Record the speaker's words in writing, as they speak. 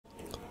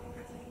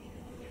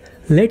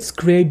Let's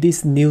create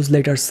this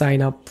newsletter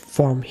sign up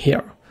form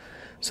here.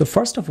 So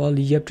first of all,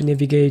 you have to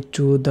navigate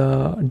to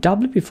the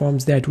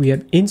WPForms that we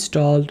have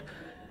installed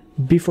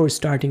before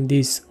starting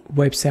this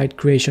website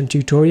creation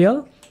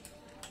tutorial.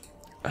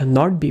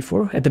 Not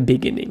before, at the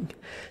beginning.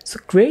 So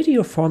create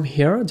your form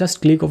here,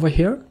 just click over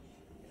here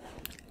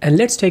and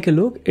let's take a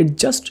look. It's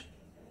just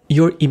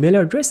your email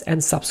address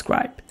and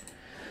subscribe.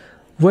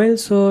 Well,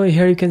 so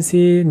here you can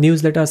see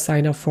newsletter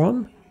sign up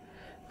form,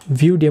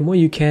 view demo.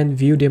 You can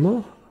view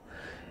demo.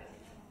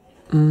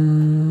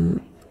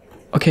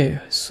 Okay,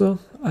 so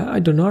I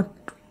do not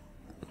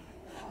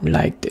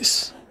like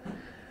this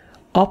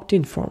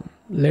opt-in form.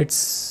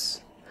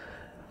 Let's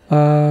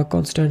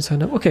constant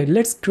sign up. Okay,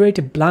 let's create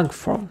a blank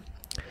form,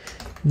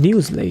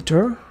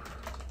 newsletter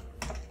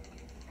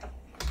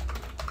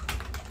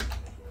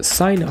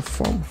sign up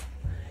form,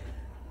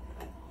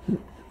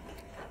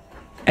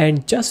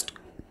 and just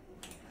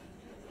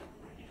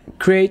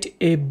create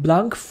a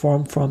blank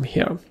form from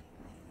here.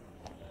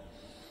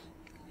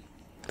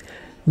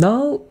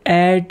 Now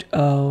add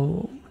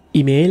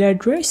email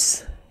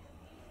address.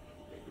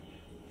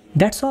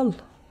 That's all.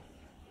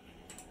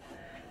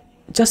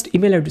 Just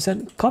email address,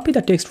 and copy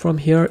the text from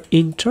here,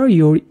 enter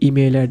your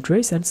email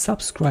address and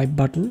subscribe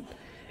button.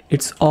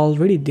 It's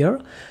already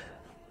there,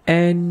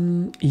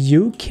 and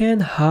you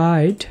can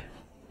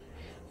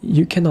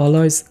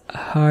always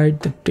hide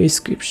the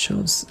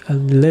descriptions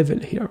and level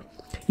here.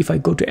 If I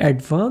go to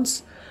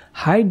advanced,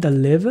 hide the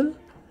level,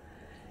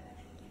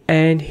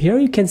 and here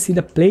you can see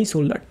the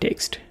placeholder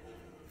text,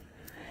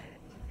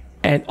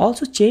 and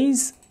also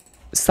change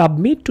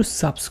submit to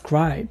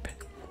subscribe.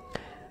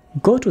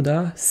 Go to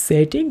the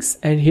settings,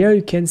 and here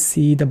you can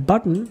see the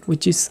button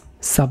which is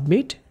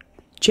submit.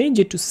 Change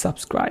it to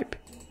subscribe,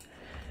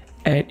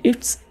 and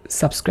it's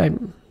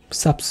subscribe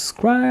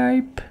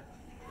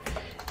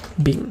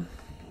Bing.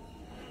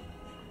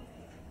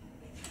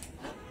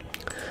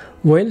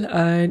 Well,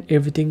 and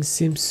everything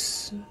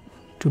seems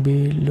to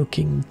be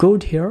looking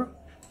good here.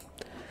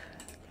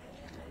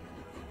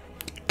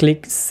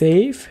 Click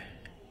save,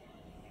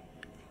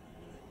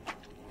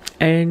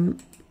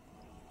 and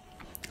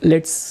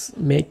let's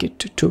make it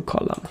 2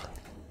 column.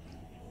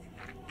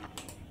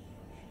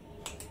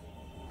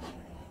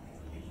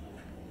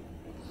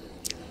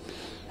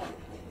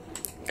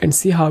 And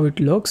see how it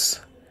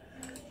looks.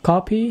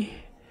 Copy,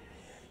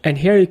 and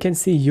here you can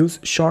see use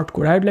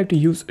shortcode. I would like to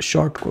use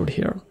shortcode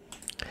here.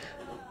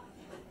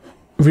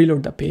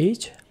 Reload the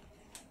page.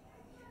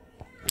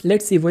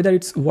 Let's see whether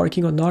it's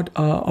working or not,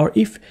 or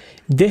if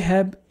they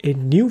have a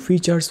new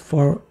features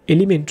for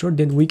Elementor,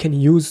 then we can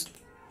use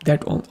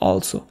that one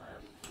also.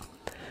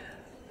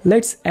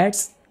 Let's add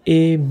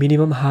a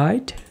minimum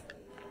height.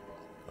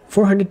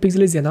 400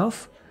 pixels is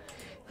enough.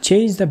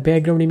 Change the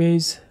background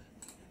image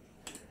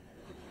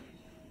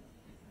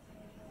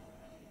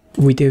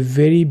with a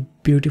very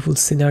beautiful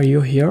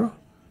scenario here.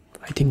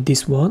 I think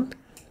this one.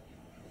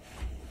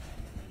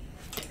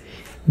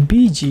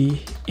 BG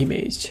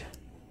image.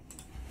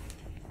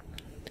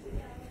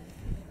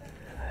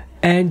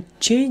 And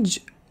change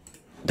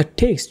the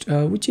text,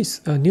 which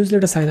is a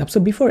newsletter sign up. So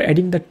before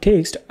adding the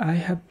text, I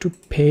have to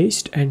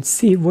paste and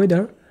see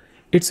whether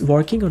it's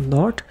working or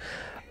not.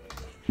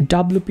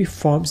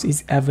 WPForms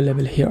is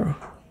available here.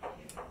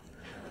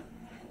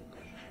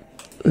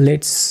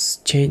 Let's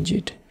change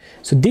it.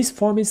 So this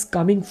form is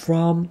coming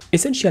from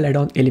Essential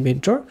Addon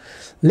Elementor.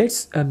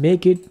 Let's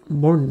make it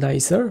more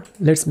nicer.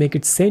 Let's make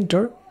it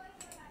center.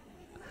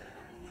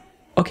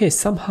 Okay,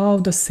 somehow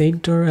the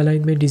center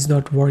alignment is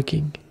not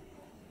working.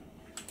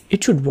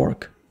 It should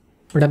work,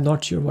 but I'm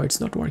not sure why it's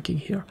not working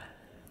here.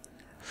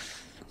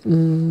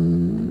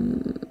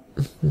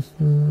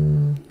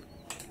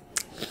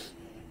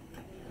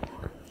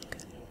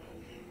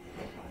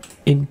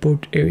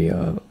 Input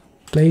area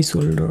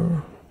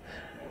placeholder.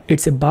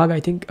 It's a bug, I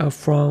think,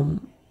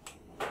 from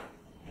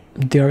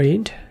their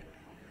end.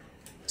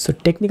 So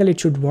technically it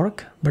should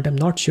work, but I'm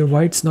not sure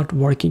why it's not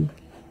working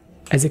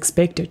as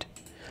expected.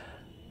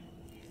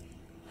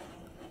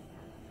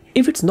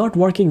 If it's not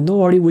working, no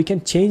worry, we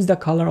can change the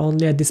color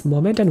only at this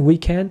moment, and we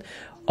can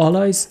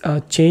always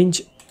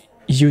change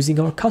using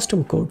our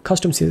custom code,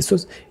 custom CSS. So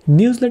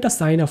newsletter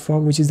sign up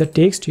form, which is the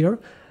text here,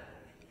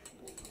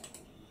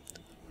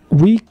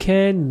 we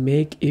can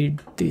make it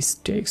this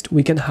text.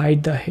 We can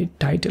hide the head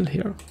title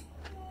here.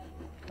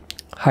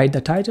 Hide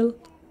the title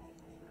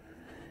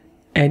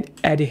and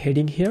add a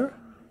heading here.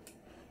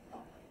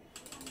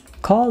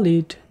 Call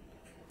it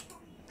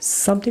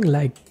something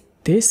like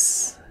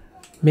this.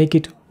 Make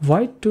it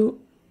white to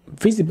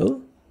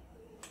visible,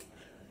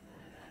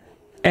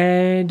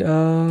 and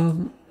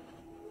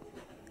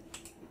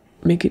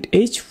make it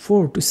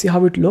H4 to see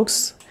how it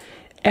looks.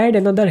 Add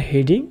another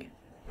heading,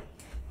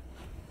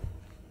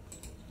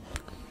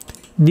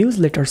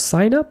 newsletter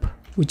sign up,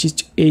 which is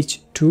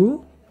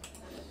H2.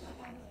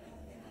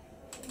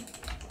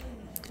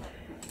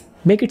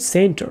 Make it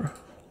center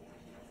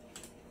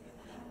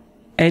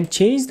and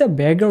change the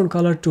background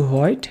color to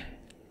white.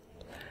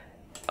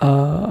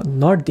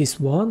 Not this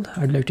one,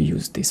 I'd like to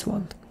use this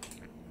one.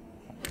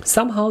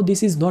 Somehow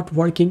this is not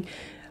working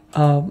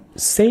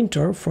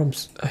center from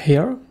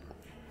here.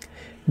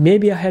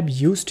 Maybe I have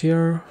used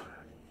here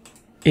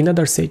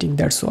another setting,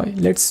 that's why.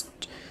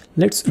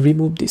 Let's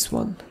remove this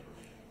one.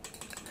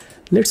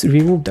 Let's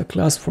remove the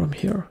class from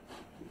here.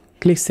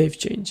 Click Save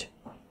Change.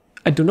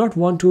 I do not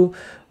want to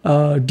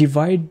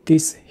divide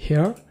this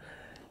here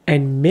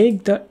and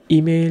make the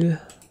email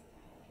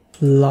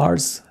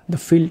large. The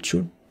field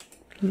should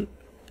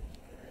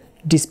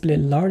display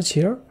large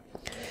here.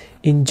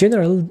 In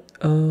general,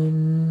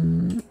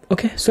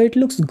 okay, so it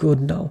looks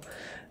good now.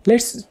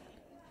 Let's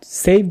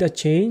save the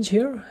change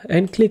here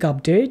and click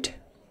Update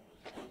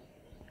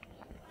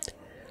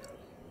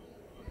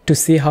to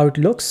see how it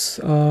looks.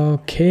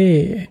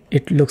 Okay,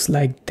 it looks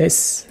like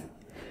this,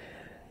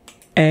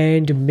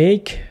 and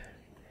make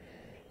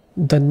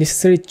the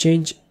necessary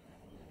change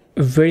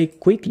very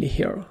quickly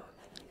here.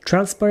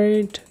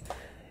 Transparent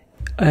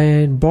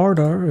and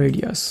border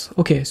radius.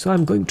 Okay, so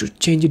I'm going to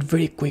change it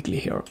very quickly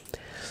here.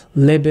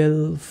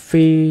 Label,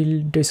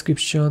 field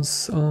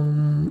descriptions,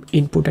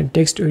 input and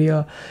text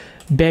area,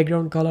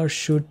 background color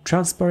should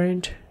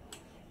transparent,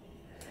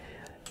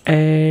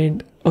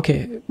 and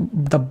okay,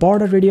 the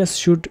border radius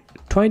should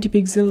 20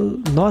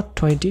 pixel, not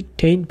 20,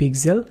 10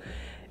 pixel,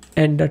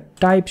 and the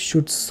type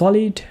should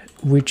solid,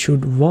 width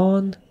should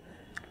 1.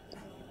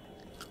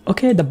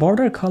 Okay, the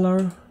border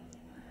color,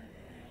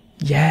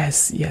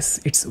 yes,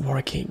 it's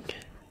working.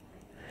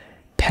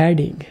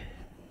 Padding,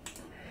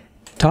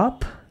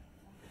 top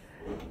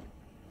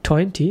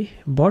 20,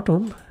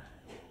 bottom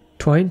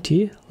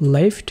 20,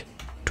 left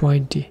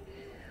 20.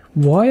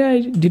 Why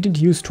I didn't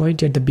use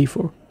 20 at the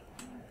before?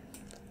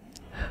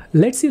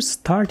 Let's use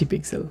 30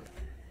 pixel.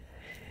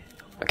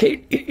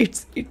 Okay,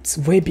 it's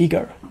way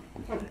bigger.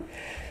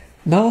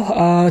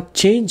 Now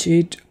change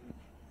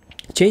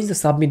the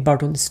submit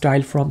button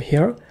style from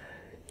here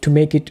to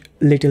make it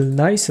little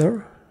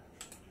nicer.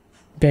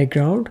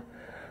 Background,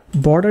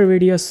 border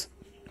radius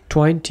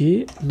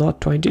 20,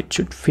 not 20, it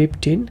should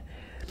 15,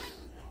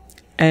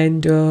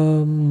 and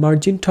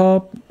margin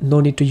top, no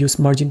need to use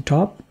margin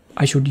top.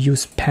 I should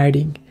use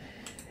padding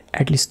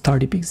at least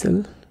 30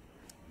 pixel,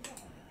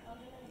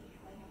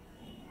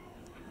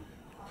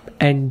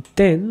 and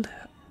then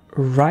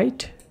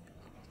right,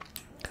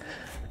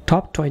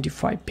 top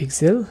 25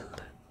 pixel,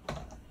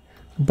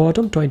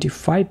 bottom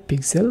 25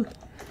 pixel,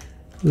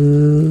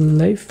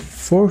 left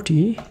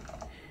 40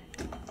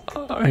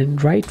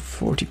 and right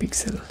 40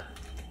 pixel.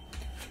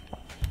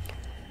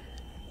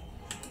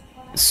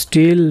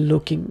 Still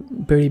looking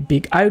very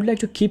big. I would like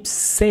to keep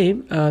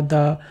same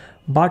the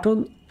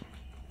button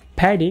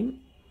padding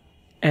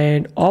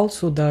and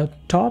also the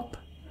top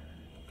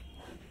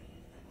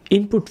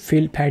input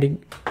field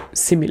padding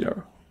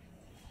similar.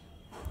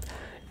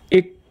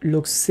 It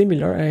looks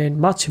similar and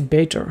much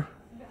better.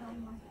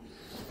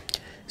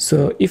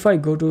 So if I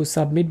go to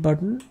submit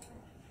button,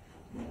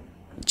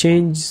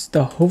 change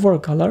the hover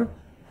color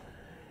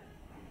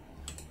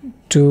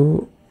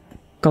to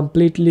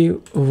completely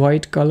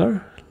white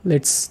color.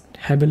 Let's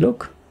have a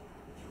look.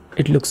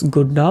 It looks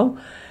good now,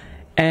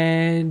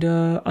 and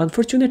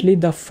unfortunately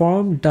the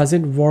form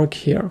doesn't work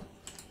here.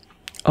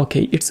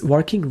 Okay, it's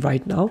working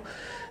right now.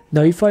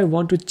 Now if I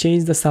want to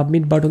change the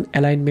submit button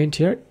alignment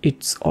here,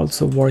 it's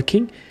also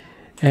working,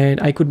 and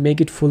I could make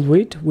it full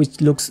width,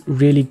 which looks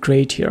really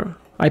great here.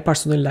 I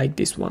personally like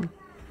this one.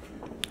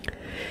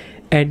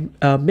 And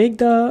make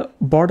the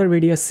border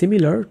radius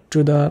similar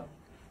to the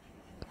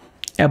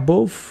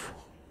above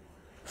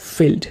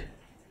field.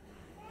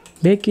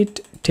 Make it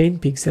 10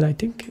 pixel. I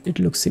think it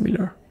looks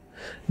similar.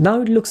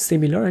 Now it looks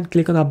similar, and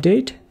click on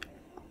update.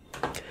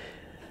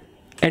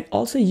 And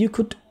also you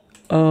could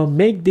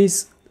make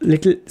this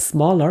little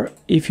smaller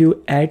if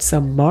you add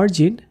some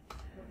margin,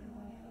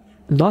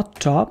 not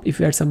top, if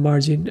you add some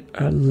margin,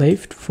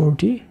 left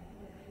 40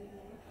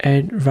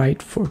 and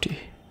right 40.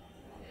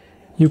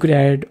 You could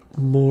add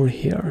more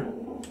here.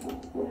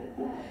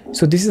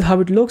 So this is how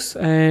it looks,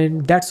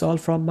 and that's all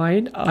from my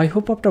end. I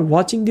hope after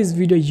watching this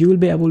video you will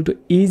be able to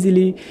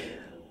easily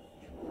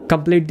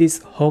complete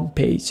this home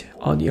page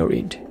on your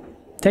end.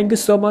 Thank you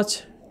so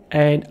much,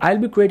 and I'll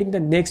be creating the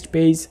next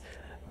page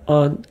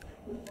on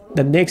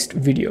the next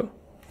video.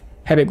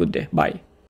 Have a good day. Bye.